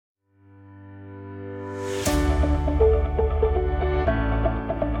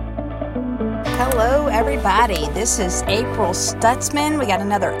everybody. This is April Stutzman. We got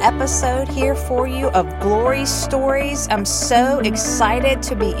another episode here for you of Glory Stories. I'm so excited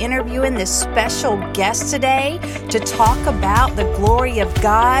to be interviewing this special guest today to talk about the glory of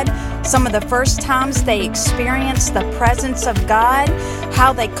God, some of the first times they experienced the presence of God,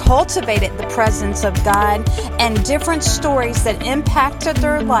 how they cultivated the presence of God, and different stories that impacted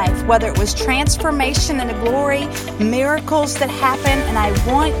their life, whether it was transformation into glory, miracles that happened. And I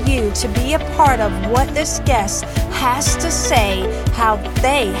want you to be a part of what this guest has to say, how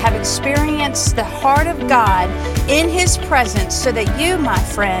they have experienced the heart of God in His presence, so that you, my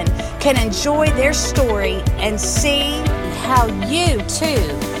friend, can enjoy their story and see how you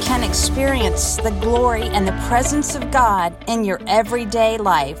too can experience the glory and the presence of God in your everyday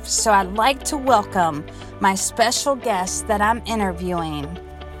life. So I'd like to welcome my special guest that I'm interviewing.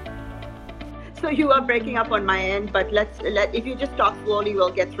 So you are breaking up on my end, but if you just talk slowly,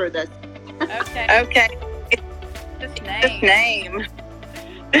 we'll get through this. Okay. This name.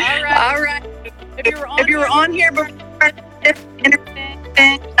 All right. If you were on here before,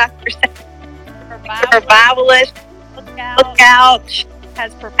 survivalist, look out,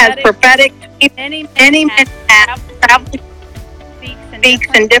 has prophetic, many travel speaks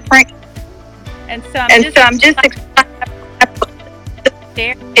in different. And so I'm just excited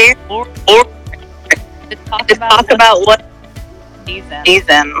to talk about what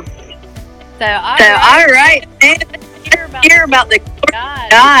season. So all right, let's hear about the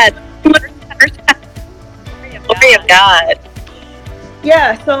God. Glory of God.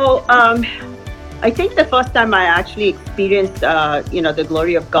 Yeah, so I think the first time I actually experienced, the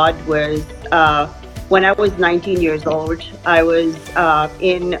glory of God was when I was 19 years old. I was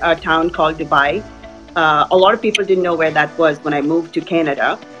in a town called Dubai. A lot of people didn't know where that was when I moved to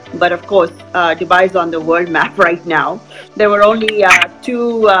Canada. But of course, Dubai is on the world map right now. There were only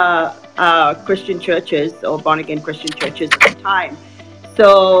two Christian churches, or born-again Christian churches at the time.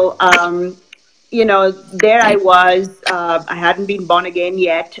 So, there I was. I hadn't been born again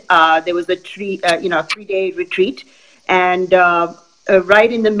yet. There was a 3-day retreat, and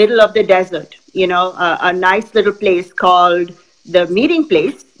right in the middle of the desert, a nice little place called the Meeting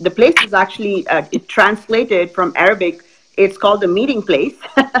Place. The place is actually translated from Arabic. It's called the Meeting Place.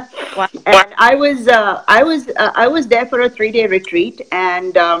 And I was there for a 3-day retreat,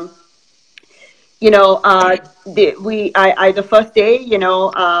 and the first day,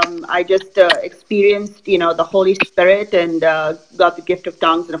 I just experienced, the Holy Spirit, and got the gift of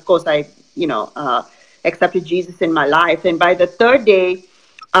tongues. And of course, I accepted Jesus in my life. And by the third day,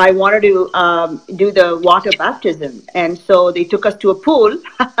 I wanted to do the water baptism. And so they took us to a pool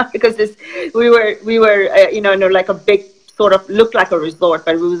because we were like a big, sort of looked like a resort,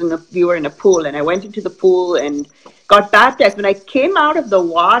 but we were in a pool. And I went into the pool and got baptized. When I came out of the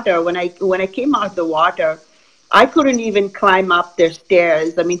water, I couldn't even climb up their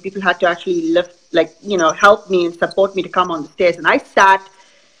stairs. I mean, people had to actually help me and support me to come on the stairs. And I sat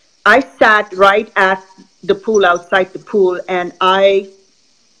right at the pool, outside the pool, and I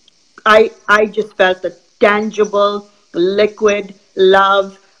just felt the tangible, liquid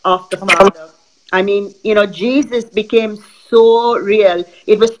love of the Father. I mean, Jesus became so real.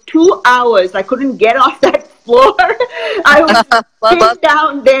 It was 2 hours. I couldn't get off that floor. I was sitting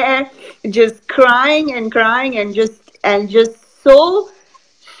down there, just crying and just so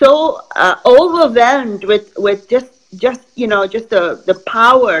overwhelmed with just the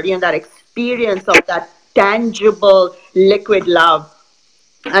power, that experience of that tangible, liquid love.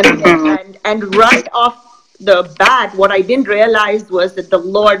 And right off the bat, what I didn't realize was that the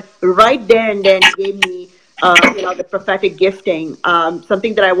Lord right there and then gave me, the prophetic gifting,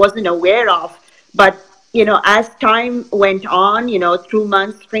 something that I wasn't aware of. But, as time went on, 2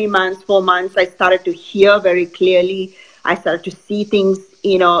 months, 3 months, 4 months, I started to hear very clearly. I started to see things,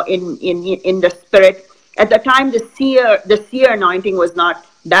 in the spirit. At the time, the seer anointing was not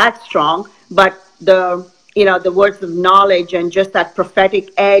that strong, but the words of knowledge and just that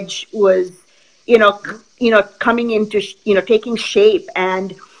prophetic edge was, coming into, taking shape.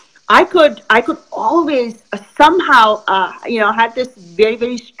 And I could always somehow, had this very,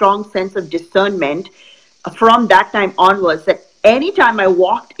 very strong sense of discernment from that time onwards, that anytime I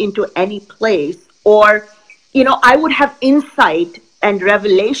walked into any place, or, I would have insight and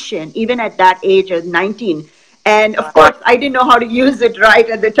revelation, even at that age of 19. And of course, I didn't know how to use it right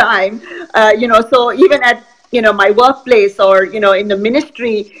at the time. So even at, my workplace, or, in the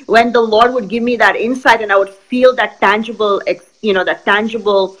ministry, when the Lord would give me that insight, and I would feel that tangible,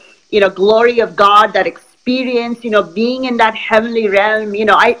 glory of God, that experience, being in that heavenly realm,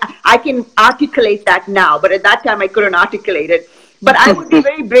 I can articulate that now, but at that time I couldn't articulate it. but I would be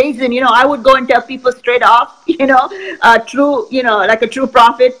very brazen. I would go and tell people straight off, true, like a true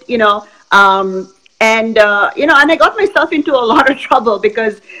prophet, and I got myself into a lot of trouble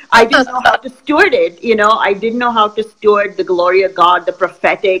because I didn't know how to steward it. I didn't know how to steward the glory of God, the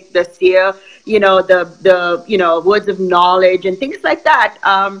prophetic, the seer, the words of knowledge and things like that.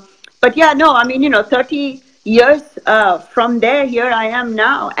 But yeah, no, I mean, 30 years from there, here I am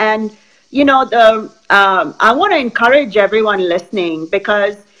now. And, I want to encourage everyone listening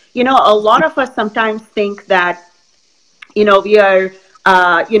because, a lot of us sometimes think that, we are,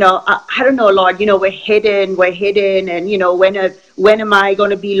 I don't know, Lord, we're hidden, and, when am I going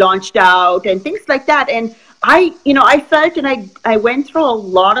to be launched out and things like that. And I felt and I went through a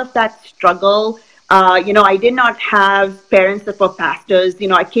lot of that struggle. I did not have parents that were pastors.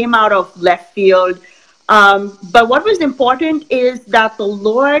 I came out of left field. But what was important is that the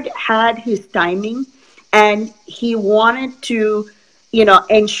Lord had his timing and he wanted to,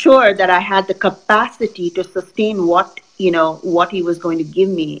 ensure that I had the capacity to sustain what he was going to give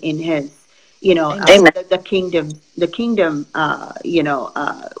me in his, the kingdom,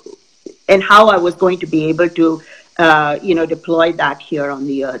 and how I was going to be able to, deploy that here on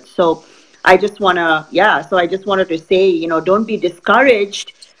the earth. So I just wanted to say, don't be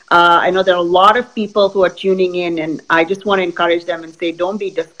discouraged. I know there are a lot of people who are tuning in, and I just want to encourage them and say, don't be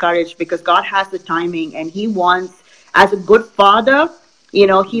discouraged because God has the timing and he wants, as a good father,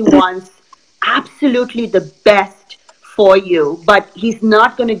 he wants absolutely the best for you, but he's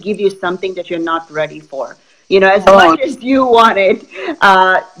not going to give you something that you're not ready for. As much as you want it,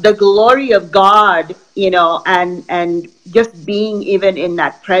 the glory of God, and just being even in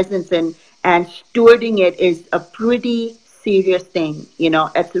that presence and stewarding it is a pretty serious thing.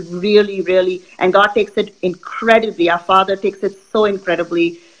 It's really, really, and God takes it incredibly. Our Father takes it so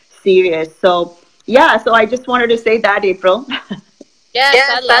incredibly serious. So, so I just wanted to say that, April. Yes,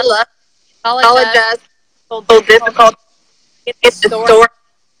 I love apologize. So difficult. It's the story.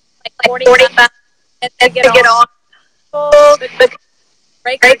 Like 45 minutes to get on. But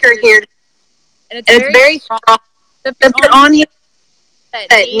breaker here. And it's very strong. The on you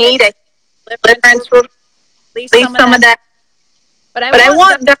that need a deliverance from release some of that. But I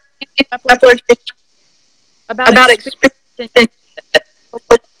want to about experience.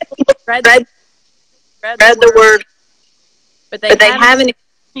 Read the word, but they haven't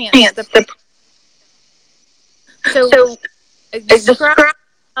experienced. So describe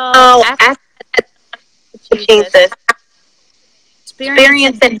after Jesus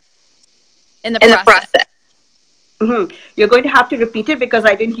experience in the process. Mm-hmm. You're going to have to repeat it because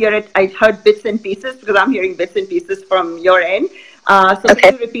I didn't hear it. I heard bits and pieces because I'm hearing bits and pieces from your end. So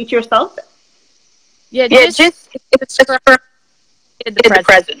can you repeat yourself? Yeah, just describe the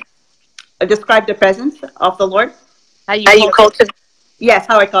presence. Describe the presence of the Lord. How you cultivate. Yes,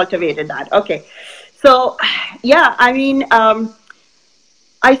 how I cultivated that. Okay. So, I mean,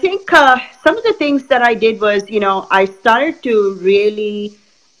 I think some of the things that I did was, I started to really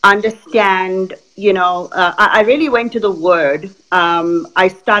understand, I really went to the Word. I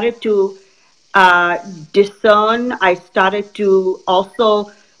started to discern. I started to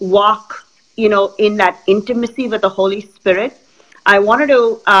also walk, in that intimacy with the Holy Spirit. I wanted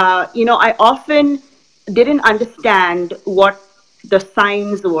to, I often didn't understand what the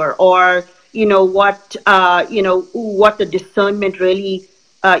signs were or, what the discernment really,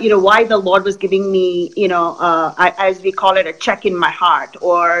 why the Lord was giving me, as we call it, a check in my heart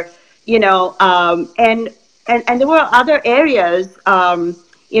or, and there were other areas,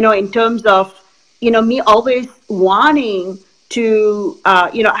 in terms of, me always wanting to,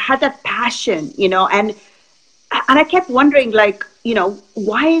 I had that passion, and I kept wondering, like,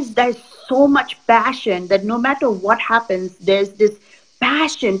 why is there so much passion that no matter what happens, there's this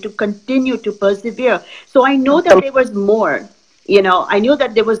passion to continue to persevere. So I know that there was more, I knew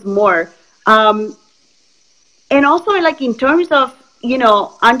that there was more. And also, like, in terms of,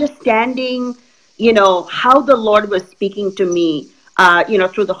 understanding, how the Lord was speaking to me,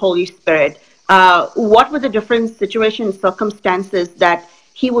 through the Holy Spirit. What were the different situations, circumstances that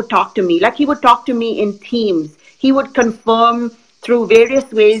he would talk to me? Like, he would talk to me in themes. He would confirm through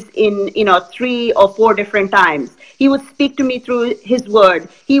various ways in, 3 or 4 different times. He would speak to me through his word.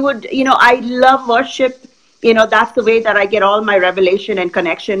 He would, I love worship. That's the way that I get all my revelation and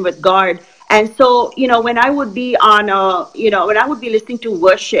connection with God. And so, when I would be when I would be listening to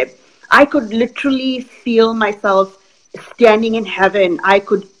worship, I could literally feel myself standing in heaven. I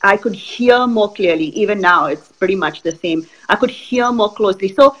could hear more clearly. Even now, it's pretty much the same. I could hear more closely.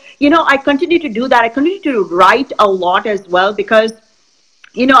 So, I continue to do that. I continue to write a lot as well because,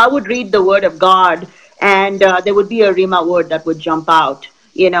 I would read the Word of God and there would be a Rima word that would jump out,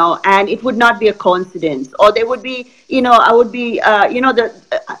 and it would not be a coincidence, or there would be, I would be,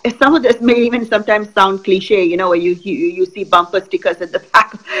 some of this may even sometimes sound cliche, where you see bumper stickers at the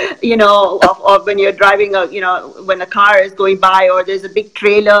back, of when you're driving when a car is going by, or there's a big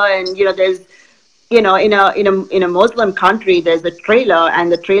trailer, and there's, in a Muslim country, there's a trailer,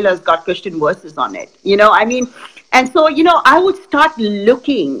 and the trailer's got Christian verses on it. And so, I would start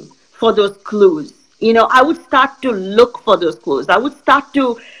looking for those clues. I would start to look for those clues. I would start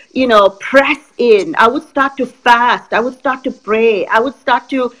to, press in. I would start to fast. I would start to pray. I would start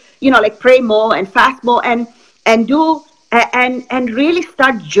to, pray more and fast more, and do and really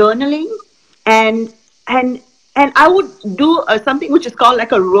start journaling, and I would do something which is called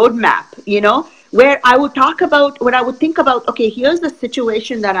like a roadmap, where I would think about, okay, here's the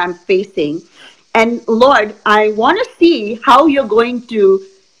situation that I'm facing, and Lord, I want to see how you're going to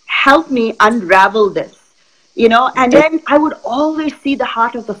help me unravel this, and then I would always see the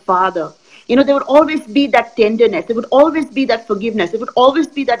heart of the Father. There would always be that tenderness. There would always be that forgiveness. There would always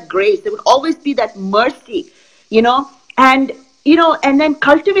be that grace. There would always be that mercy, and then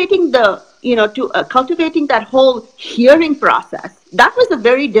cultivating cultivating that whole hearing process. That was a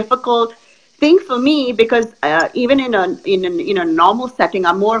very difficult thing for me, because even in a normal setting,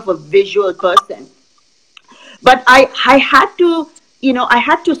 I'm more of a visual person. But I had to, I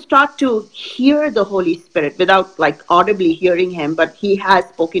had to start to hear the Holy Spirit without like audibly hearing him, but he has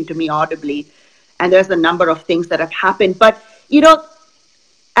spoken to me audibly. And there's a number of things that have happened. But,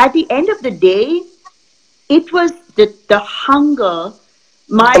 at the end of the day, it was the hunger,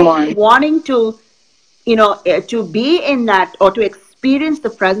 my wanting to, to be in that, or to experience the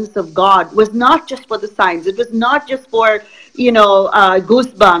presence of God, was not just for the signs. It was not just for,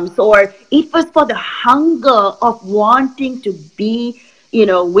 goosebumps, or it was for the hunger of wanting to be,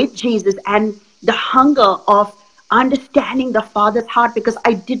 with Jesus, and the hunger of understanding the Father's heart, because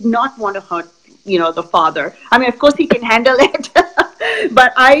I did not want to hurt, the Father. I mean, of course, he can handle it,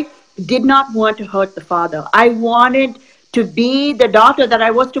 but I did not want to hurt the Father. I wanted to be the daughter that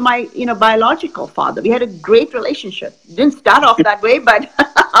I was to my, biological father. We had a great relationship. Didn't start off that way, but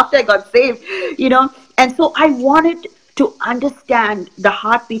after I got saved, and so I wanted to understand the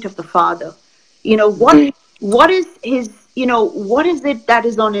heartbeat of the Father. What is his, what is it that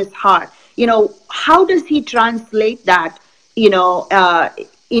is on his heart? How does he translate that,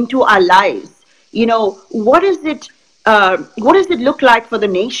 into our lives? What is it? What does it look like for the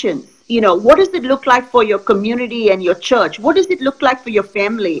nations? What does it look like for your community and your church? What does it look like for your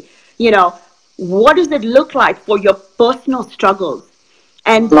family? What does it look like for your personal struggles?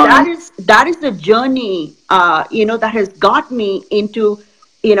 And that is the journey, that has got me into,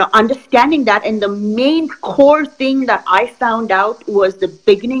 understanding that. And the main core thing that I found out was the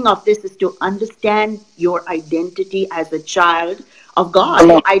beginning of this is to understand your identity as a child of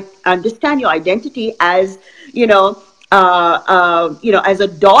God. I understand your identity as, as a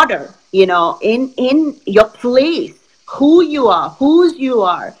daughter, in your place, who you are, whose you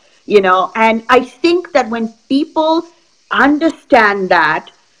are, and I think that when people understand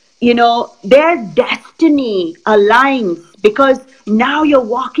that, their destiny aligns, because now you're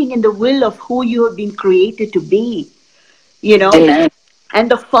walking in the will of who you have been created to be, Amen.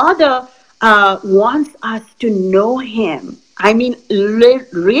 And the Father wants us to know him. I mean,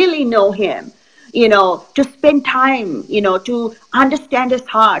 really know him. To spend time, to understand his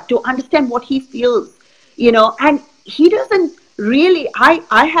heart, to understand what he feels, and he doesn't really,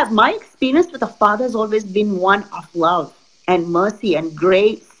 I have, my experience with the Father has always been one of love and mercy and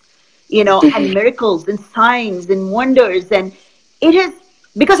grace, and miracles and signs and wonders. And it is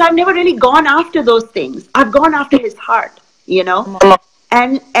because I've never really gone after those things. I've gone after his heart,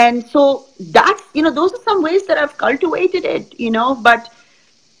 and so that's, those are some ways that I've cultivated it, but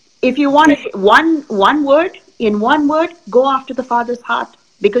if you want one word, go after the Father's heart.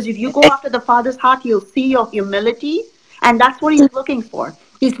 Because if you go after the Father's heart, you'll see your humility. And that's what he's looking for.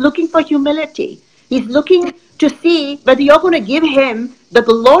 He's looking for humility. He's looking to see whether you're going to give him the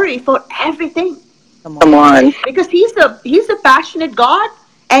glory for everything. Come on. Because he's a passionate God,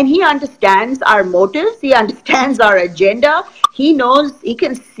 and he understands our motives. He understands our agenda. He knows, he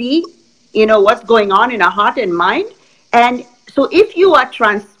can see, what's going on in our heart and mind. And so if you are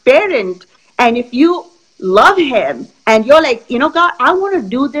transparent, and if you love him, and you're like, God, I want to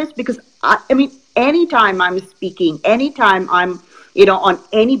do this, because anytime I'm speaking, anytime I'm, on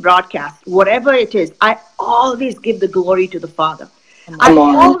any broadcast, whatever it is, I always give the glory to the Father. I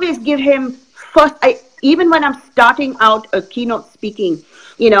always give him first. Even when I'm starting out a keynote speaking,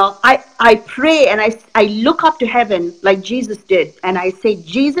 I pray, and I look up to heaven like Jesus did. And I say,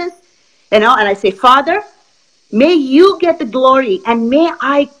 Jesus, And I say, Father, may you get the glory and may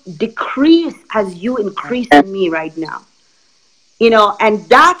I decrease as you increase in me right now. And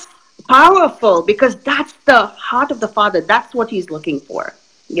that's powerful because that's the heart of the Father. That's what he's looking for,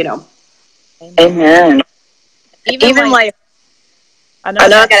 you know. Amen. Even like, I know I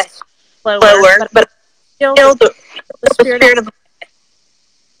got a slow word, but still the Spirit of.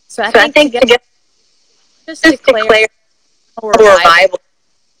 So I think to get just declare a revival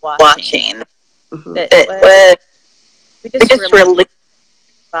watching. That we just release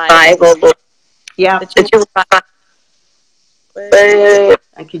revival. Yeah. That you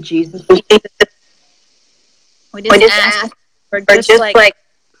Thank you, Jesus. We just ask for just like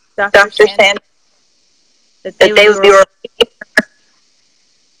Dr. Sand, that they would be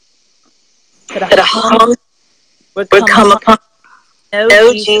that a hum would come upon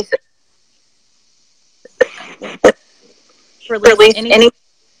know Jesus. Release any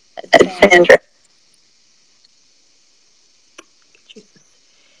Sandra.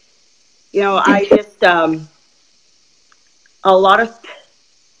 I just a lot of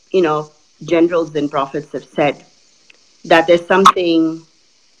generals and prophets have said that there's something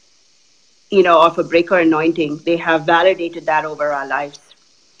of a breaker anointing. They have validated that over our lives.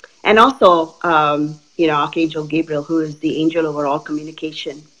 And also, Archangel Gabriel, who is the angel over all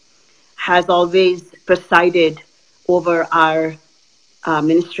communication, has always presided over our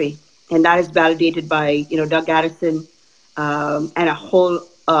ministry. And that is validated by, Doug Addison and a whole,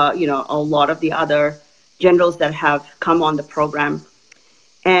 a lot of the other generals that have come on the program.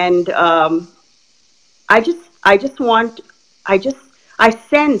 And I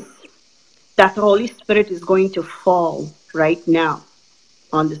sense that the Holy Spirit is going to fall right now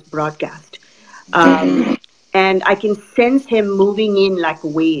on this broadcast. And I can sense him moving in like a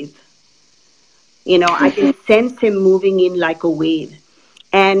wave. I can sense him moving in like a wave.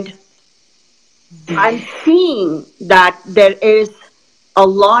 And I'm seeing that there is a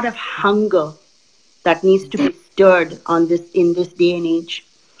lot of hunger that needs to be stirred in this day and age.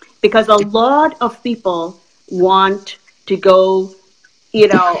 Because a lot of people want to go,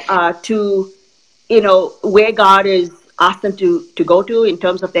 to, where God has asked them to go to in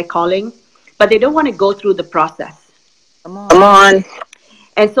terms of their calling, but they don't want to go through the process. Come on.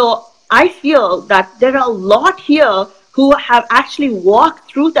 And so I feel that there are a lot here who have actually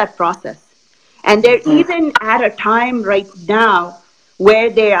walked through that process. And they're even at a time right now where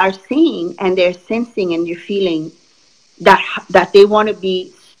they are seeing and they're sensing and they're feeling that they want to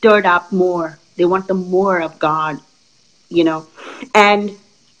be stirred up more. They want the more of God, And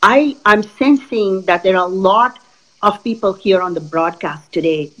I'm sensing that there are a lot of people here on the broadcast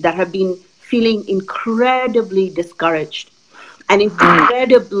today that have been feeling incredibly discouraged and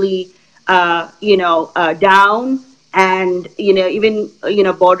incredibly, down and, even,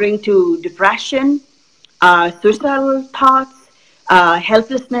 bordering to depression, suicidal thoughts,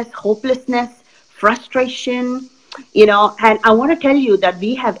 helplessness, hopelessness, frustration, and I want to tell you that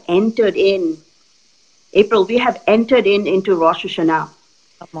we have entered in, April, we have entered into Rosh Hashanah.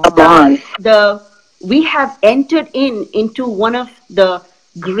 Come on. We have entered into one of the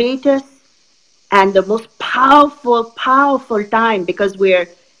greatest and the most powerful time because we're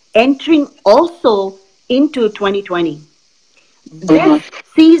entering also into 2020. This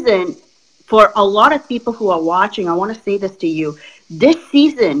season, for a lot of people who are watching, I want to say this to you. This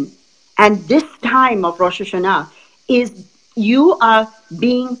season and this time of Rosh Hashanah is you are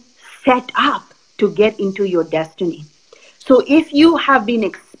being set up to get into your destiny. So if you have been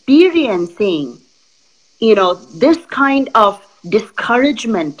experiencing, this kind of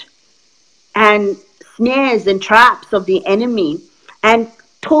discouragement and snares and traps of the enemy and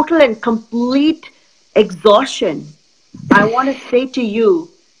total and complete exhaustion, I want to say to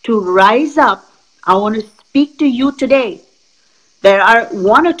you to rise up. I want to speak to you today. There are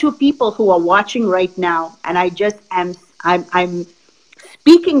one or two people who are watching right now, and I'm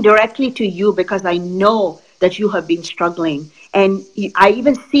speaking directly to you because I know that you have been struggling. And I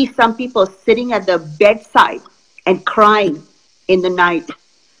even see some people sitting at the bedside and crying in the night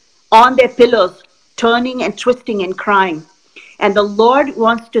on their pillows, turning and twisting and crying. And the Lord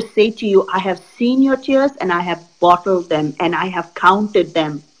wants to say to you, I have seen your tears and I have bottled them and I have counted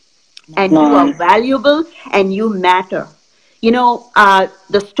them. And you are valuable and you matter.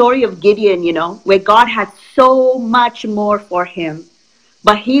 The story of Gideon, where God had so much more for him,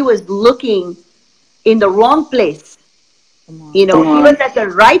 but he was looking in the wrong place. He was at the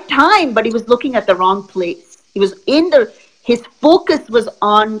right time, but he was looking at the wrong place. His focus was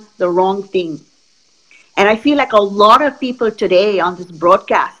on the wrong thing. And I feel like a lot of people today on this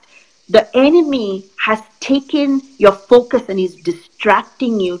broadcast, the enemy has taken your focus and is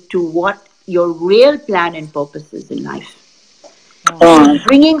distracting you to what your real plan and purpose is in life.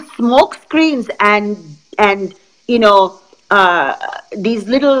 Bringing smoke screens and these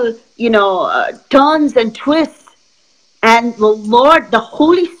little turns and twists. And the Lord, the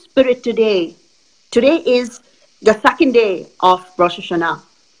Holy Spirit today is the second day of Rosh Hashanah.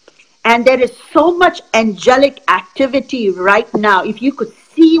 And there is so much angelic activity right now. If you could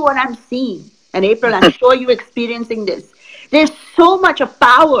see what I'm seeing, and April, I'm sure you're experiencing this. There's so much of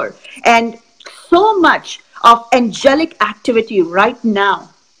power and so much of angelic activity right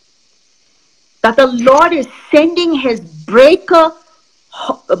now that the Lord is sending his breaker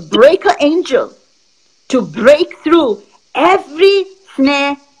angel to break through every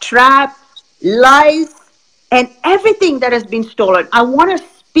snare, trap, lies, and everything that has been stolen. I want to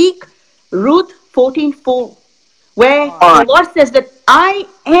speak Ruth 14:4, where the Lord says that I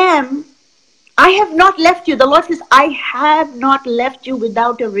have not left you. The Lord says, I have not left you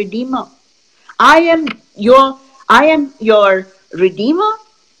without a redeemer. I am your redeemer,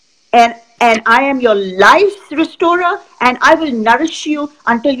 and I am your life's restorer, and I will nourish you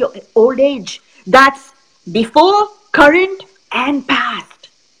until your old age. That's before, current, and past.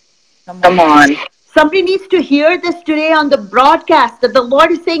 Come on. Somebody needs to hear this today on the broadcast, that the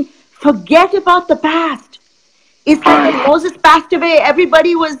Lord is saying, forget about the past. It's like when Moses passed away,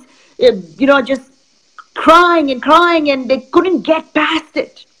 everybody was, just crying, and they couldn't get past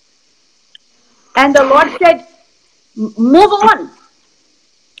it. And the Lord said, move on.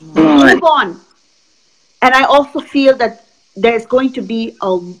 Move on. And I also feel that there's going to be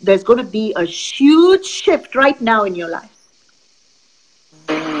a huge shift right now in your life.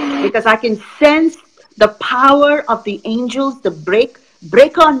 Because I can sense the power of the angels, the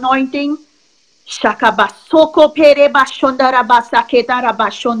breaker anointing.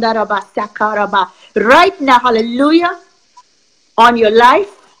 Right now, hallelujah, on your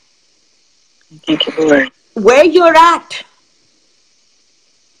life. Thank you, Lord. Where you're at,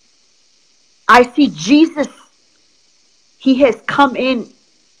 I see Jesus. He has come in.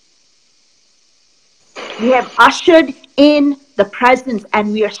 We have ushered in the presence,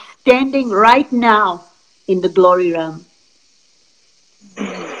 and we are standing right now in the glory realm.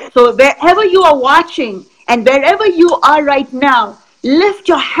 So wherever you are watching and wherever you are right now, lift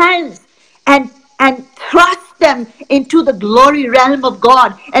your hands and thrust them into the glory realm of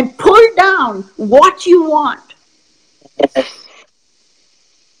God and pull down what you want. Yes.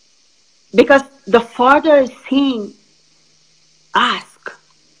 Because the Father is saying, ask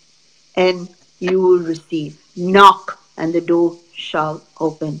and you will receive. Knock and the door shall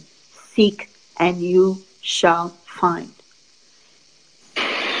open. Seek and you shall find.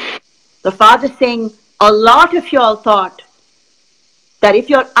 The Father saying, a lot of y'all thought that if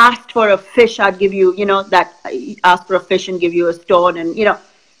you're asked for a fish, I'd give you, that ask for a fish and give you a stone.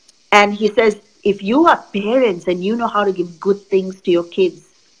 And he says, if you are parents and you know how to give good things to your kids,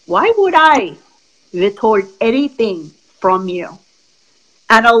 why would I withhold anything from you?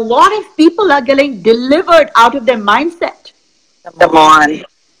 And a lot of people are getting delivered out of their mindset. Come on.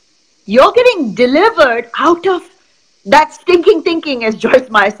 You're getting delivered out of that stinking thinking, as Joyce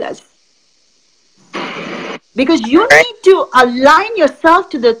Meyer says. Because you need to align yourself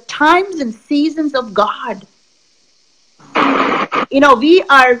to the times and seasons of God.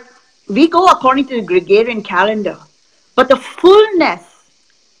 We go according to the Gregorian calendar. But the fullness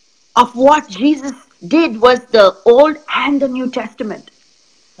of what Jesus did was the Old and the New Testament.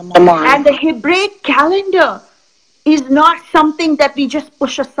 Come on. And the Hebraic calendar is not something that we just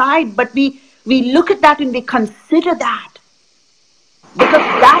push aside, but we look at that and we consider that. Because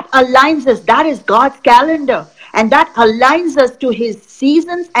that aligns us. That is God's calendar. And that aligns us to his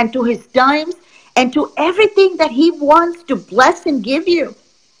seasons and to his times and to everything that he wants to bless and give you.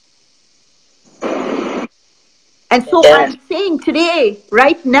 And so I'm saying today,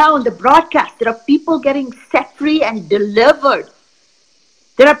 right now in the broadcast, there are people getting set free and delivered.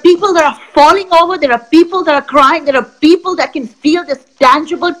 There are people that are falling over. There are people that are crying. There are people that can feel this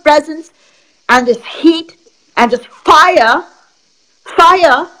tangible presence and this heat and this fire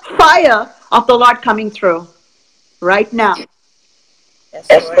of the Lord coming through right now. Yes,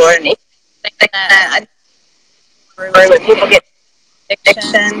 Lord. Where people get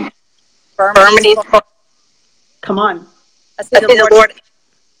addiction, infirmities. Come on. I see the Lord.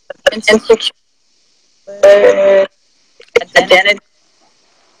 Insecure. Identity.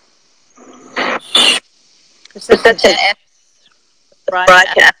 Persistent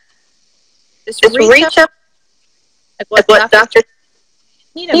broadcast. Just reach up. Like what doctor?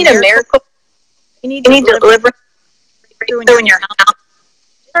 You need a miracle. You need to deliver breakthrough in your health.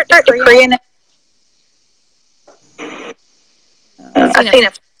 start decreeing it. I've seen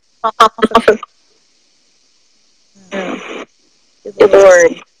it fall off of the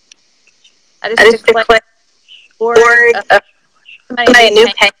Lord. I just declare, Lord, somebody new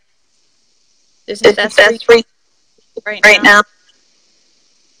pain. This is best for you right now.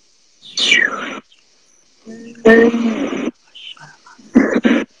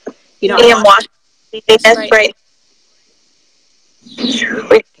 You know, And wash that's right.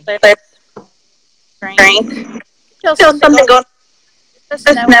 We declare strength. Feel something going. Just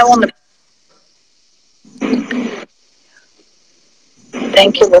know on the.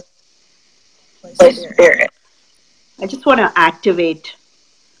 Thank you, Holy Spirit. I just want to activate.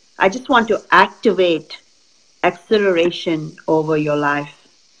 I just want to activate acceleration over your life.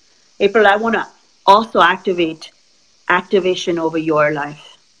 April, I want to also activation over your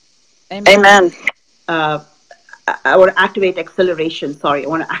life. Amen. I want to activate acceleration. Sorry, I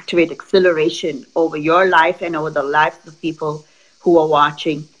want to activate acceleration over your life and over the lives of people who are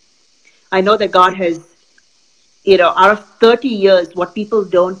watching. I know that God has, out of 30 years, what people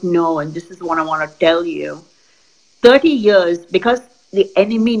don't know, and this is what I want to tell you, 30 years, because the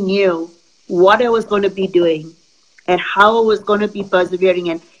enemy knew what I was going to be doing and how I was going to be persevering.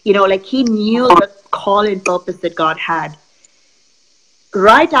 And, he knew the call and purpose that God had.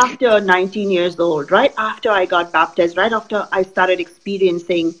 Right after 19 years old, right after I got baptized, right after I started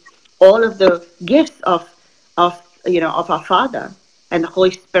experiencing all of the gifts of our Father and the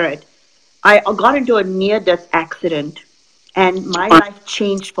Holy Spirit, I got into a near-death accident, and my life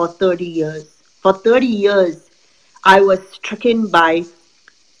changed for 30 years. For 30 years, I was stricken by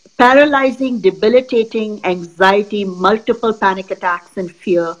paralyzing, debilitating anxiety, multiple panic attacks and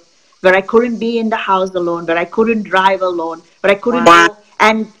fear, where I couldn't be in the house alone, where I couldn't drive alone, where I couldn't go.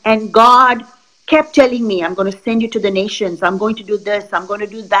 And God kept telling me, I'm going to send you to the nations. I'm going to do this. I'm going to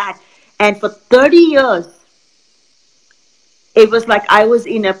do that. And for 30 years, it was like I was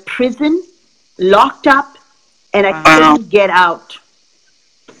in a prison, locked up, and I couldn't get out.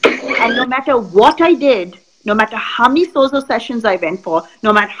 And no matter what I did, no matter how many social sessions I went for,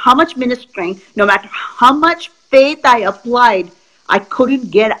 no matter how much ministering, no matter how much faith I applied, I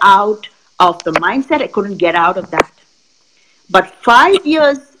couldn't get out of the mindset. I couldn't get out of that. But 5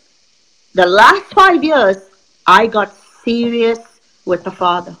 years, the last 5 years, I got serious with the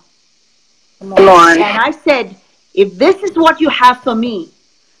Father. Come on. And I said, if this is what you have for me,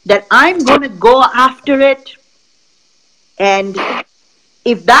 that I'm going to go after it. And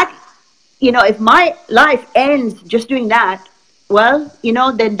if that, if my life ends just doing that, well,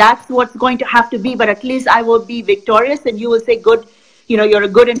 then that's what's going to have to be. But at least I will be victorious, and you will say, good, you're a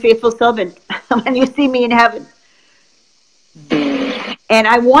good and faithful servant when you see me in heaven. And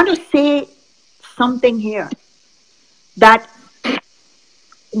I want to say something here, that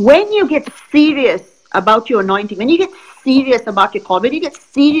when you get serious about your anointing, when you get serious about your call, when you get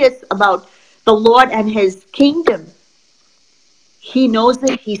serious about the Lord and His kingdom, He knows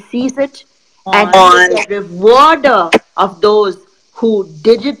it, He sees it, and He is the rewarder of those who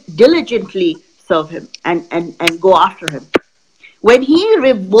diligently serve Him and go after Him. When He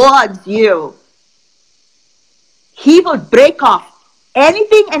rewards you, He will break off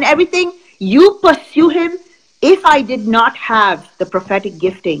anything and everything. You pursue Him. If I did not have the prophetic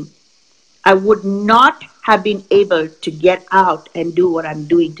gifting, I would not have been able to get out and do what I'm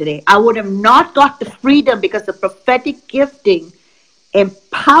doing today. I would have not got the freedom, because the prophetic gifting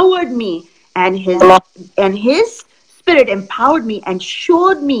empowered me, and His Spirit empowered me and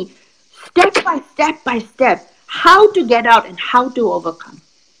showed me step by step how to get out and how to overcome.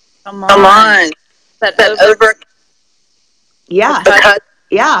 Come on. That over. Yeah.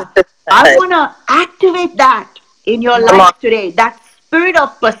 Yeah. I want to activate that in your life today. That spirit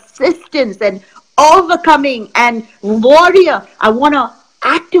of persistence and overcoming and warrior. I want to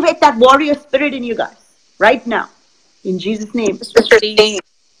activate that warrior spirit in you guys right now. In Jesus' name.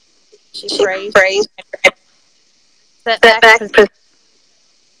 She prays. Set back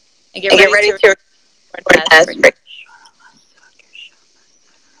and get ready to test.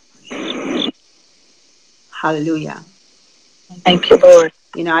 Hallelujah. Thank you, Lord.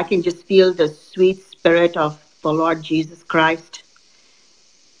 I can just feel the sweet spirit of the Lord Jesus Christ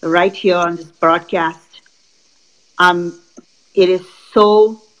right here on this broadcast. It is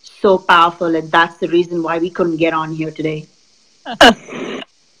so powerful, and that's the reason why we couldn't get on here today.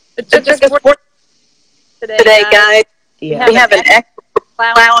 It took us today, guys. Yeah. We have an extra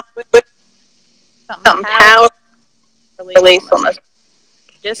clown with some power release on us.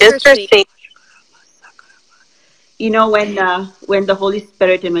 Just receive. When the Holy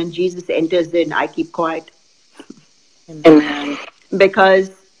Spirit and when Jesus enters in, I keep quiet. Amen. Because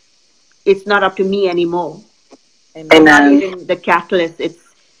it's not up to me anymore. Amen. Not even the catalyst.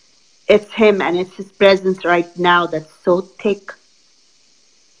 It's him, and it's his presence right now that's so thick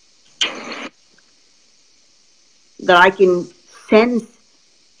that I can sense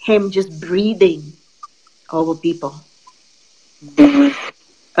him just breathing over people.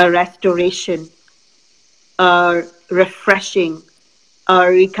 A restoration, a refreshing,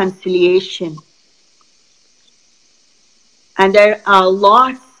 a reconciliation. And there are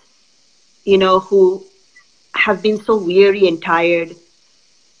lots, who have been so weary and tired.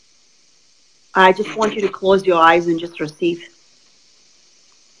 I just want you to close your eyes and just receive.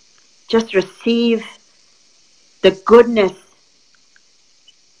 Just receive the goodness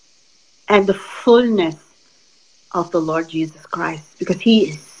and the fullness of the Lord Jesus Christ, because he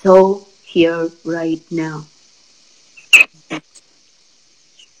is so here right now.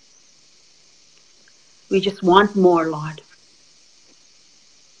 We just want more, Lord.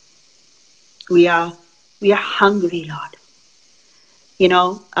 We are hungry, Lord.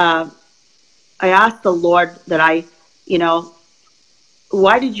 I asked the Lord that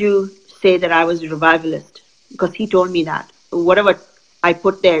why did you say that I was a revivalist? Because he told me that. Whatever I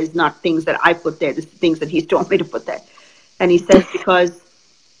put there is not things that I put there. It's things that he's told me to put there. And he says, because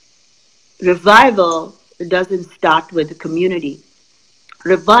revival doesn't start with the community.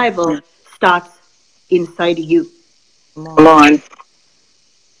 Revival starts inside you. Come on.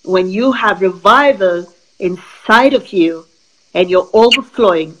 When you have revival inside of you and you're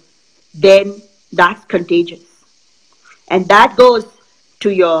overflowing, then that's contagious. And that goes to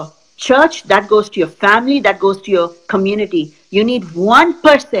your church, that goes to your family, that goes to your community. You need one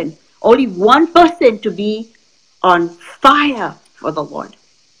person, only one person to be on fire for the Lord.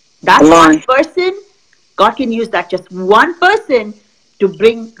 That one person, God can use that just one person to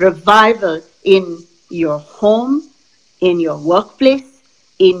bring revival in your home, in your workplace,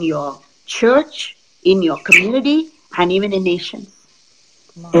 in your church, in your community, and even in nations.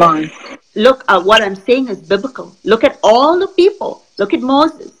 Come on. Look, what I'm saying is biblical. Look at all the people. Look at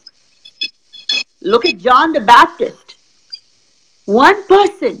Moses. Look at John the Baptist. One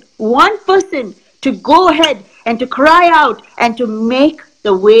person to go ahead and to cry out and to make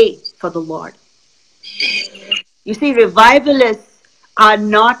the way for the Lord. You see, revivalists are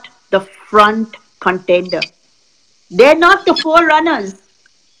not the front contender. They're not the forerunners.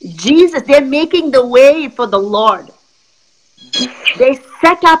 Jesus, they're making the way for the Lord. They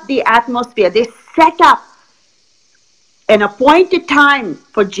set up the atmosphere. They set up an appointed time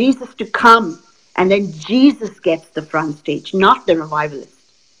for Jesus to come. And then Jesus gets the front stage, not the revivalist.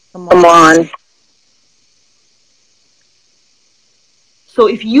 Come on. So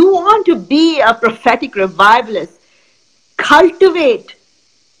if you want to be a prophetic revivalist, cultivate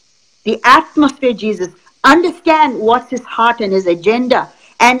the atmosphere, Jesus. Understand what's his heart and his agenda,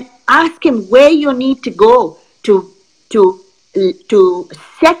 and ask him where you need to go to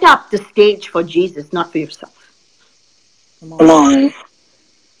set up the stage for Jesus, not for yourself. Come on.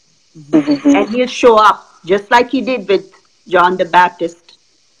 And he'll show up just like he did with John the Baptist,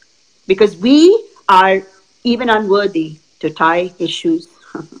 because we are even unworthy to tie his shoes.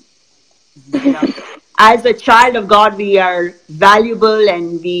 As a child of God, we are valuable,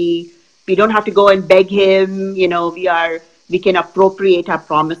 and we don't have to go and beg him. We can appropriate our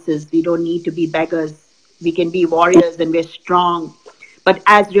promises. We don't need to be beggars. We can be warriors, and we're strong. But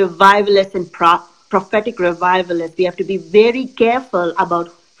as revivalists and prophetic revivalists, we have to be very careful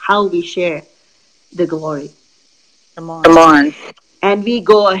about how we share the glory. Come on. And we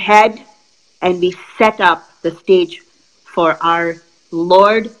go ahead and we set up the stage for our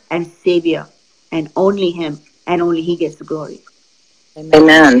Lord and Savior, and only him, and only he gets the glory.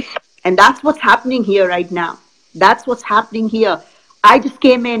 Amen. And that's what's happening here right now. That's what's happening here. I just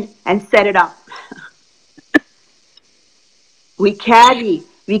came in and set it up. We carry,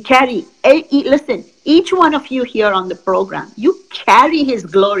 listen, each one of you here on the program, you carry his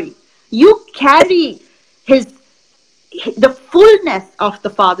glory. You carry the fullness of the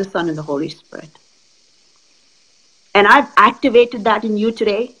Father, Son, and the Holy Spirit. And I've activated that in you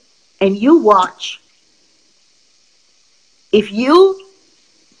today, and you watch. If you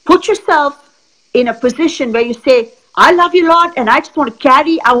put yourself in a position where you say, I love you, Lord, and I just want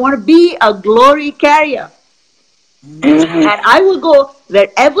to I want to be a glory carrier. And I will go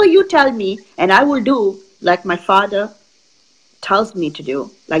wherever you tell me, and I will do like my Father tells me to do.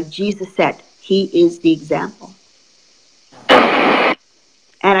 Like Jesus said, he is the example.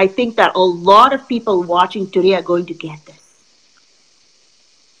 And I think that a lot of people watching today are going to get this.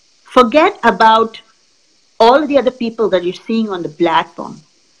 Forget about all the other people that you're seeing on the platform.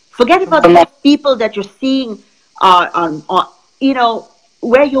 Forget about the people that you're seeing on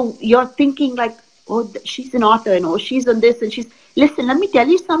where you're thinking like, oh, she's an author, and oh, she's on this, and she's. Listen, let me tell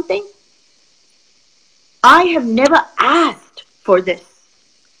you something. I have never asked for this.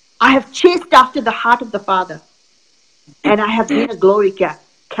 I have chased after the heart of the Father, and I have been a glory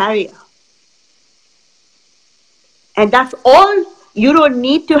carrier. And that's all. You don't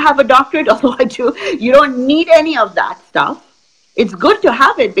need to have a doctorate, although I do. You don't need any of that stuff. It's good to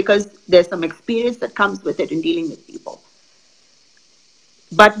have it because there's some experience that comes with it in dealing with people.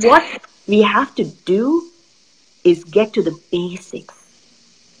 But what we have to do is get to the basics.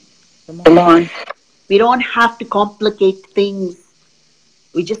 Come on. We don't have to complicate things.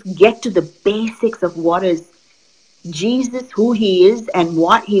 We just get to the basics of what is Jesus, who he is, and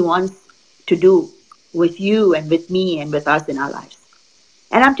what he wants to do with you and with me and with us in our lives.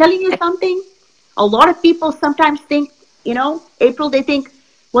 And I'm telling you something, a lot of people sometimes think, April, they think,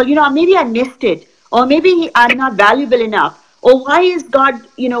 well, maybe I missed it, or maybe I'm not valuable enough, or why is God,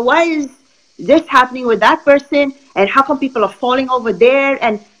 why is this happening with that person, and how come people are falling over there?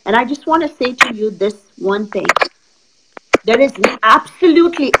 And I just want to say to you this one thing. There is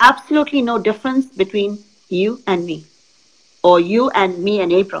absolutely, absolutely no difference between you and me, or you and me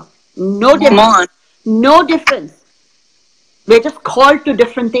and April. No difference. No difference. We're just called to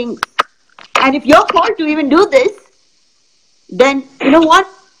different things. And if you're called to even do this, then you know what?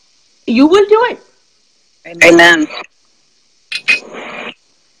 You will do it. Amen.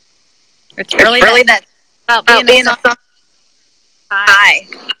 It's really that about being a son high.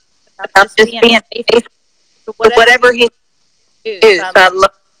 About just being faithful to whatever he is. I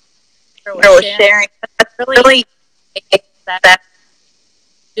love sharing. That's really that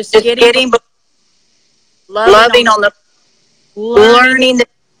just getting loving on the learning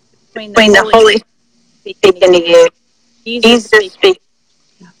between the Holy speaking to you. Jesus speaks.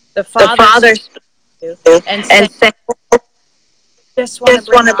 The Father speaks to you. And say, just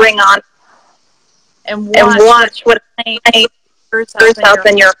want to bring on and watch what roots up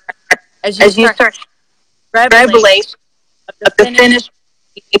in your heart as you start revelation of the finished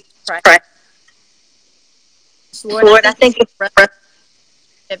Christ. Lord, I think it's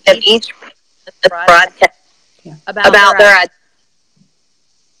of each broadcast about their identity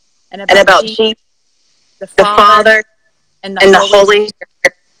and about Jesus, the Father, and the Holy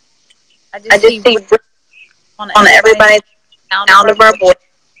Spirit. I just see on everybody's sound of our voice.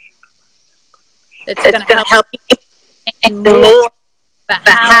 It's going to help you and more about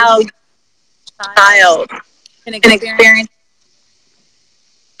how child can experience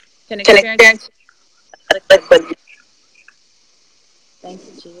liquid. Thank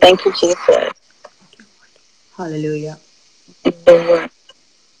you, Jesus. Thank you, Jesus. Hallelujah. Thank you, Lord.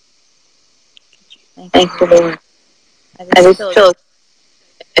 Thank you, Lord. I just feel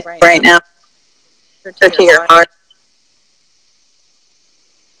right now to your heart.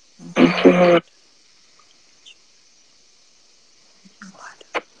 Thank you, Lord.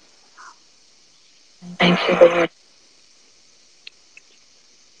 Thank you, Lord.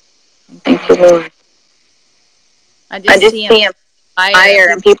 Thank you, Lord. I just see him fire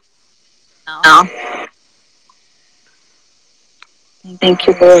and people now. Thank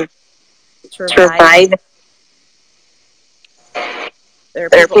you, Lord. It's reviving. There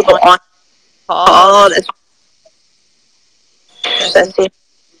are people on call that's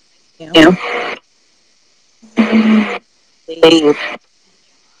you. Leave.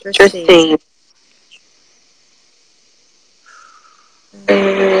 Receive.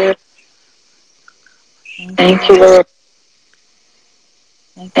 Thank you, Lord.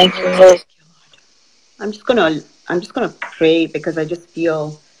 Thank you, Lord. I'm just gonna pray because I just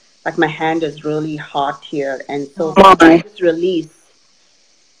feel like my hand is really hot here, and so I just release.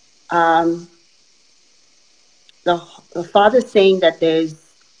 The Father's saying that there's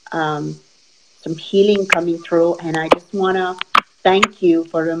some healing coming through, and I just wanna thank you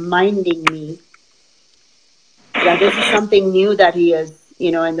for reminding me that this is something new that He has,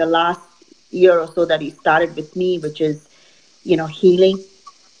 in the last year or so that He started with me, which is, healing,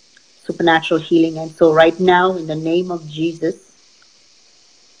 supernatural healing. And so right now, in the name of Jesus,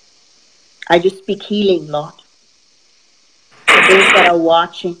 I just speak healing, Lord, for those that are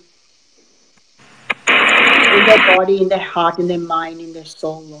watching, in their body, in their heart, in their mind, in their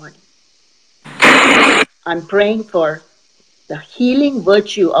soul, Lord. I'm praying for the healing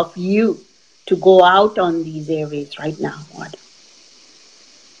virtue of you to go out on these areas right now, Lord.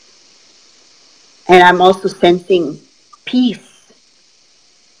 And I'm also sensing peace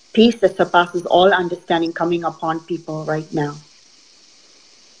that surpasses all understanding coming upon people right now.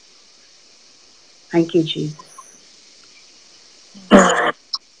 Thank you, Jesus.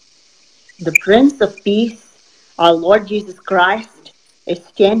 The Prince of Peace, our Lord Jesus Christ, is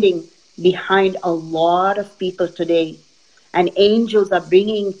standing behind a lot of people today. And angels are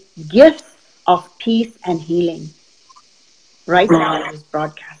bringing gifts of peace and healing right now in this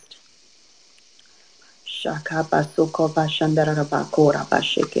broadcast. Shakaba Sokoba Shandaraba Koraba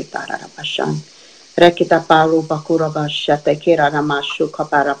Sheketarabashan. Rekita Paru Bakuraba Shatekira Ramashu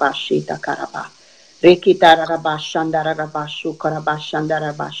Kaparabashita Karaba. Rekitaraba Shandaraba Shukaraba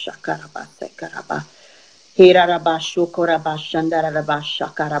Shandaraba Shakaraba Sekaraba. Hiraraba Shukoraba Shandaraba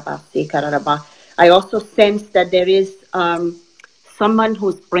Shakaraba Sekaraba. I also sense that there is someone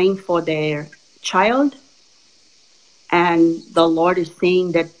who's praying for their child, and the Lord is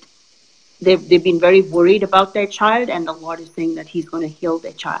saying that they've been very worried about their child, and the Lord is saying that He's going to heal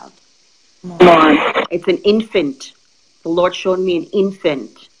their child. It's an infant. The Lord showed me an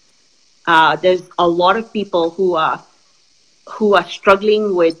infant. There's a lot of people who are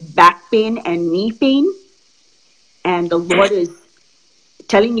struggling with back pain and knee pain, and the Lord is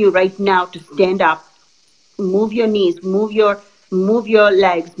telling you right now to stand up, move your knees, move your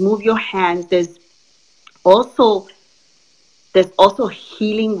legs, move your hands. There's also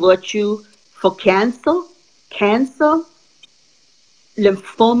healing virtue for cancer,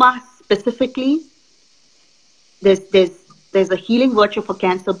 lymphoma specifically. There's a healing virtue for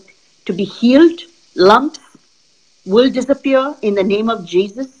cancer to be healed. Lumps will disappear in the name of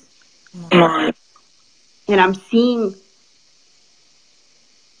Jesus. And I'm seeing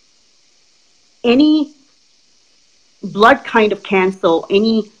any blood kind of cancer,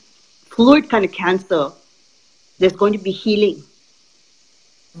 any fluid kind of cancer, there's going to be healing.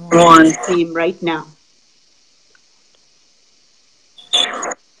 Name right now.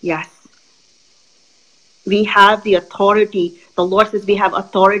 Yes. We have the authority. The Lord says we have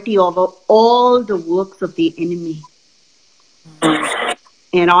authority over all the works of the enemy.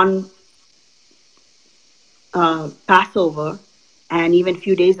 And on Passover, and even a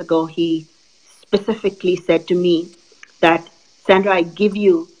few days ago, He specifically said to me that, Sandra, I give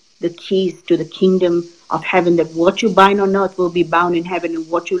you the keys to the kingdom of heaven, that what you bind on earth will be bound in heaven, and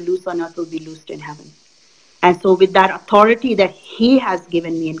what you loose on earth will be loosed in heaven. And so with that authority that He has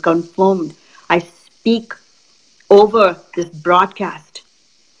given me and confirmed, I speak over this broadcast,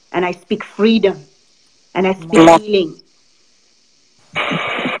 and I speak freedom, and I speak healing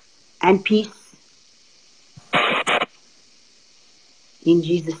and peace. In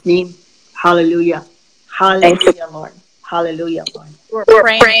Jesus' name, hallelujah. Hallelujah, Lord. Hallelujah, Lord. We're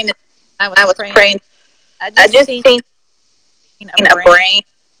praying. I was praying. I just seen a brain.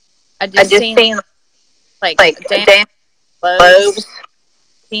 I just seen like damn globes.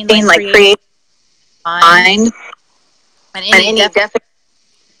 Seen like create mind. And any definite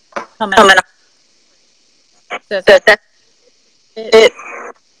coming up. So that's it.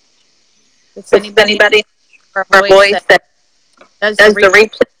 If anybody or voice that does the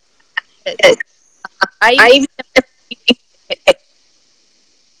replay. I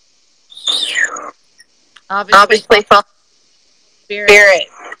obviously from spirit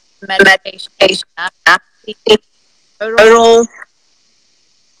meditation. Total.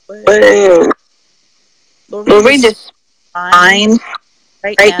 Lord, we just find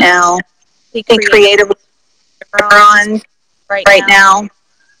right now. Be creative neurons right now.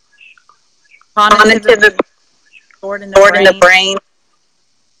 Cognitive stored in the brain.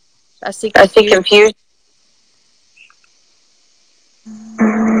 I see confusion.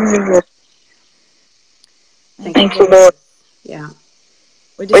 Thank you, Lord. Yeah.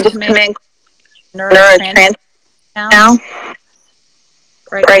 We just command neurotransmitter now.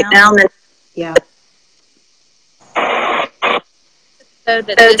 Right now. Yeah. So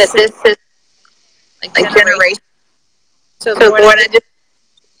that this is like generation. So Lord, I just,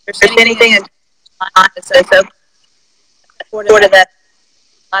 if there's anything that's open, sort of that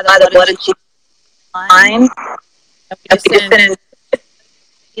by the blood of Jesus line, if we just send an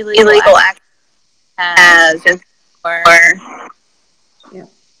illegal act as or yeah.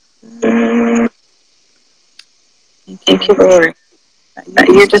 Thank you, Lord.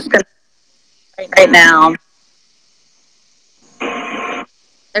 You're just going to right now.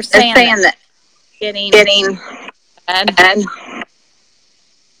 They're saying that getting and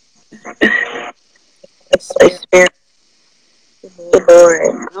Spirit.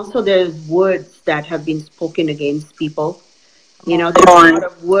 Also, there's words that have been spoken against people. You know, there's a lot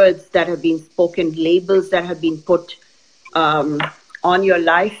of words that have been spoken, labels that have been put on your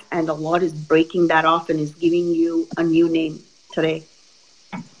life, and the Lord is breaking that off and is giving you a new name today.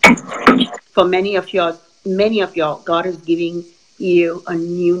 For many of y'all, God is giving you a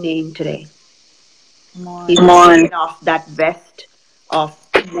new name today. He's taking off that vest of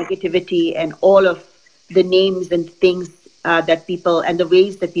negativity and all of the names and things that people and the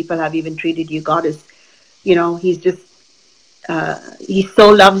ways that people have even treated you. God is, He's just, He so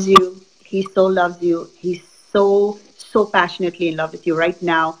loves you. He so loves you. He's so passionately in love with you right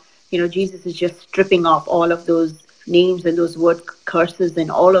now. Jesus is just stripping off all of those names and those word curses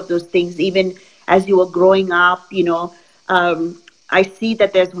and all of those things. Even as you were growing up, I see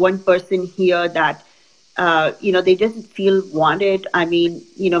that there's one person here that, they didn't feel wanted. I mean,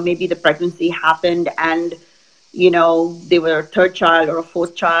 maybe the pregnancy happened and, they were a third child or a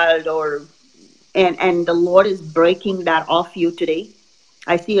fourth child, or and the Lord is breaking that off you today.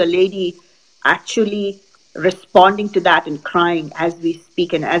 I see a lady actually responding to that and crying as we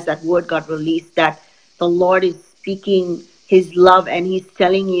speak, and as that word got released, that the Lord is speaking His love, and He's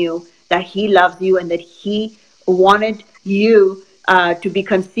telling you that He loves you and that He wanted you to be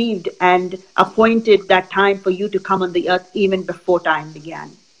conceived and appointed that time for you to come on the earth even before time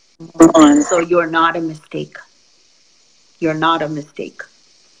began. So you're not a mistake. You're not a mistake.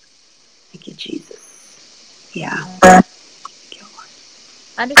 Thank you, Jesus. Yeah. Thank you, Lord.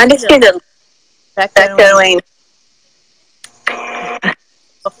 I just see the echoing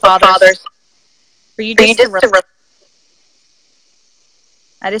of fathers for you just to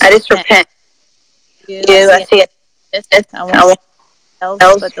I just repent. I see it. I won't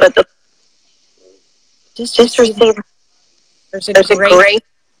else, but just receive. There's a great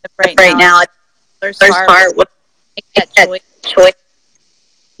right now. There's heart will make that choice.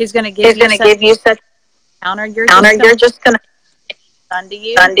 He's going to give you such honor. You're just going to unto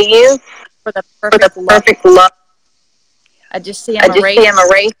you for the perfect love. I just see him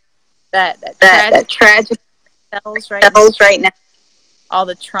erase that tragic cells right now. All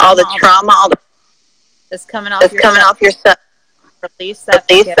the trauma, all that's coming off yourself. Release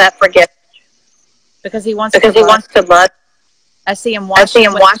that forgiveness. Because he wants to love. I see him washing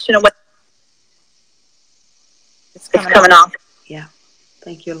away. It's coming off. Yeah.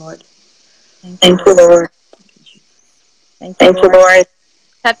 Thank you, Lord. Thank you, Lord. Thank you, Lord.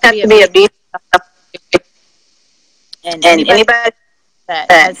 Have to be a beast. And anybody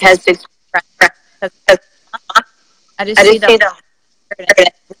that has this, I just see the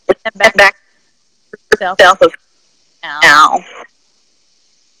back self of now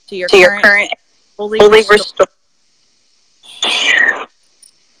to your current fully restored.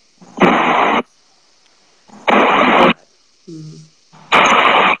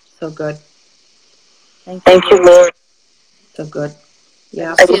 So good. Thank you, Lord. So good.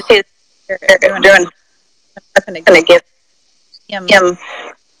 Yeah. I just see I'm going to give him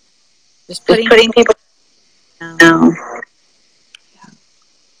just putting people down.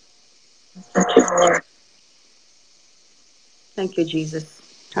 Thank you, Lord. Thank you, Jesus.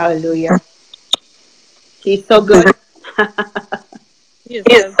 Hallelujah. He's so good. He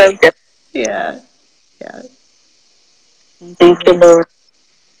is so good. Yeah. Yeah. Thank you, Lord.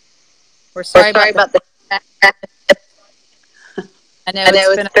 We're sorry about the. I know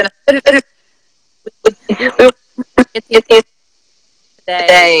it's been it's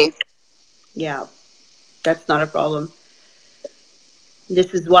today. Yeah, that's not a problem.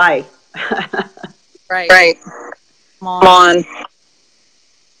 This is why. Right. Come on.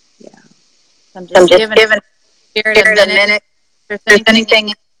 Yeah. I'm just giving Spirit a minute. If there's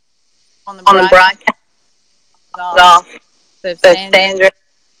anything on the broadcast off. So Sandra,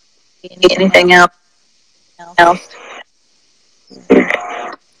 anything else?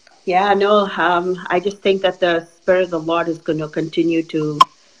 Yeah, no, I just think that the Spirit of the Lord is going to continue to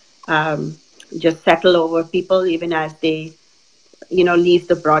just settle over people even as they, leave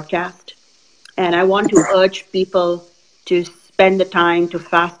the broadcast. And I want to urge people to spend the time to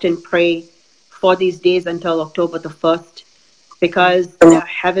fast and pray for these days until October the 1st, because the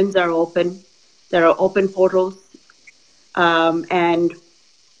heavens are open. There are open portals. And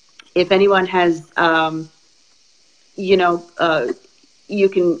if anyone has, you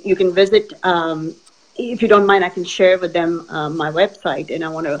can visit. If you don't mind, I can share with them my website, and I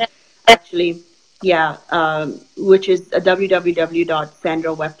want to actually, which is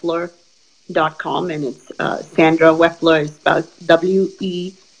www.sandrawepler.com, and it's Sandra Wepler is spelled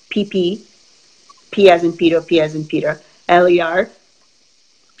WEPP, P as in Peter, P as in Peter, LER,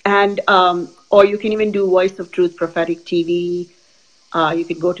 and or you can even do Voice of Truth Prophetic TV. You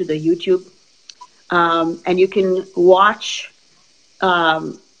can go to the YouTube, and you can watch.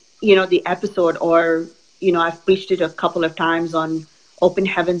 The episode, or, I've preached it a couple of times on open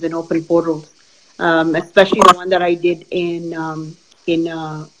heavens and open portals, especially the one that I did in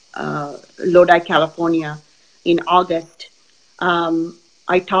Lodi, California in August.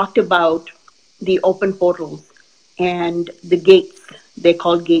 I talked about the open portals and the gates. They're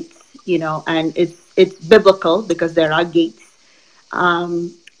called gates, and it's it's biblical because there are gates.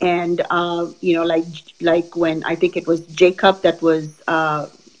 And like when I think it was Jacob that was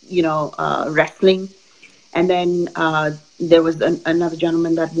wrestling, and then there was another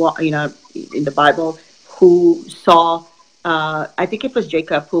gentleman that in the Bible who saw, I think it was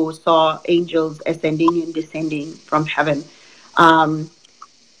Jacob, who saw angels ascending and descending from heaven.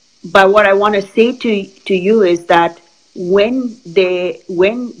 But what I want to say to you is that when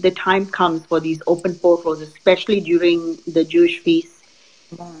the time comes for these open portals, especially during the Jewish feasts,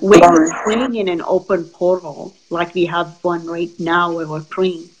 when you're praying in an open portal, like we have one right now where we're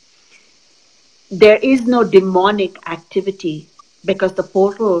praying, there is no demonic activity because the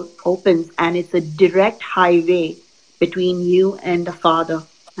portal opens and it's a direct highway between you and the Father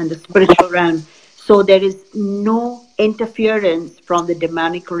and the spiritual realm. So there is no interference from the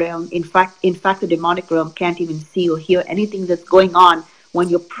demonic realm. In fact, the demonic realm can't even see or hear anything that's going on when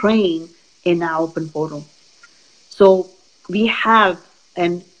you're praying in an open portal. So we have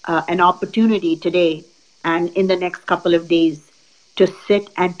an opportunity today and in the next couple of days to sit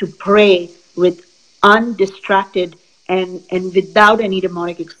and to pray with undistracted and without any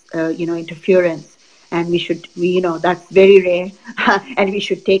demonic interference. And that's very rare. And we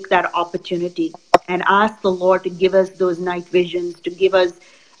should take that opportunity and ask the Lord to give us those night visions, to give us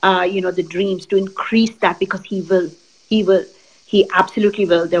the dreams, to increase that, because he absolutely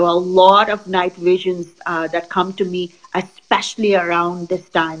will. There were a lot of night visions that come to me, especially around this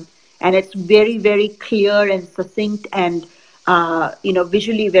time. And it's very, very clear and succinct and,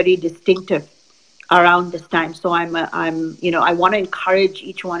 visually very distinctive around this time. So I want to encourage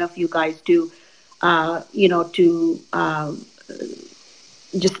each one of you guys to,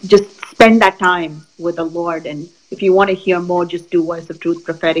 just spend that time with the Lord. And if you want to hear more, just do Voice of Truth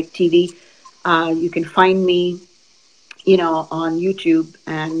Prophetic TV. You can find me, on YouTube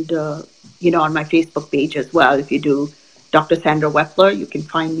and, on my Facebook page as well. If you do Dr. Sandra Wepler, you can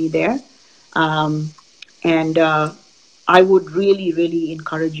find me there. And I would really, really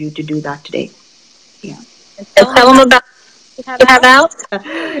encourage you to do that today. Yeah. And tell them about what you have out.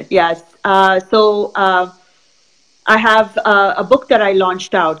 Yes. So I have a book that I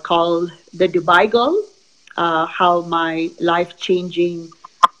launched out called The Dubai Girl, how my life-changing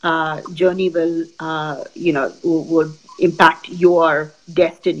journey will, would impact your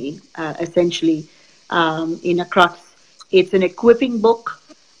destiny, essentially, in a crux. It's an equipping book.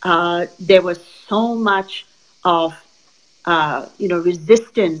 There was so much of,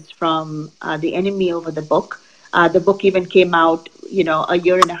 resistance from the enemy over the book. The book even came out, a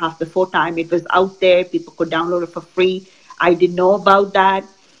year and a half before time. It was out there. People could download it for free. I didn't know about that.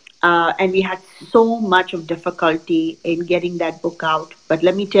 And we had so much of difficulty in getting that book out. But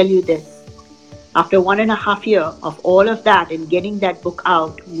let me tell you this. After 1.5 years of all of that and getting that book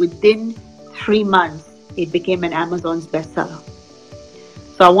out, within 3 months, it became an Amazon's bestseller.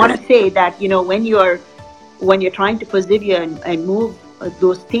 So I want to say that, when you're trying to persevere and move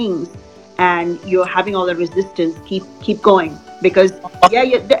those things, and you're having all the resistance, keep going. Because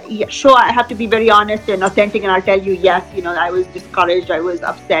sure, I have to be very honest and authentic, and I'll tell you, yes, I was discouraged, I was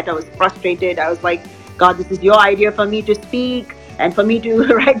upset, I was frustrated. I was like, God, this is your idea for me to speak and for me to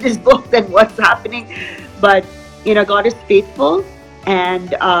write this book, then what's happening? But God is faithful,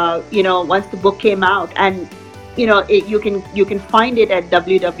 and once the book came out, and you can find it at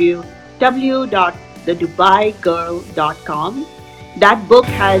www.thedubaigirl.com. That book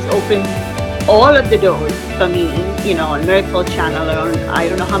has opened all of the doors for me, on Miracle Channel, or on I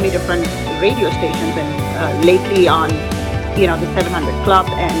don't know how many different radio stations, and lately on, the 700 Club,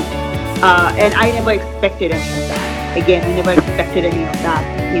 and I never expected any of that. Again, I never expected any of that.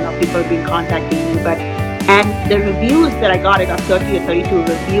 People have been contacting me, and the reviews that I got 30 or 32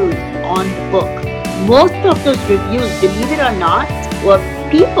 reviews on the book. Most of those reviews, believe it or not, were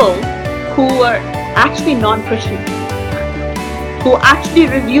people who were actually non-Christian, who actually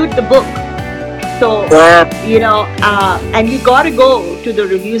reviewed the book. So, and you got to go to the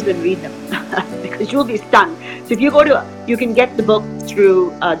reviews and read them because you'll be stunned. So if you can get the book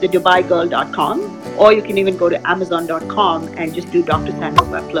through thedubaigirl.com, or you can even go to amazon.com and just do Dr. Sandra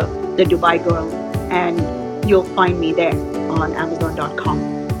Wepler, The Dubai Girl, and you'll find me there on amazon.com.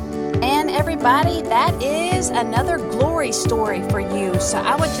 And everybody, that is another glory story for you. So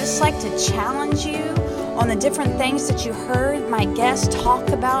I would just like to challenge you on the different things that you heard my guest talk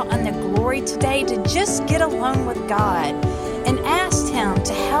about on the glory today, to just get alone with God and ask Him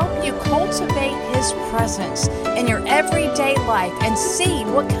to help you cultivate His presence in your everyday life and see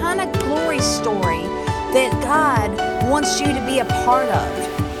what kind of glory story that God wants you to be a part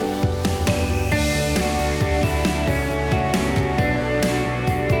of.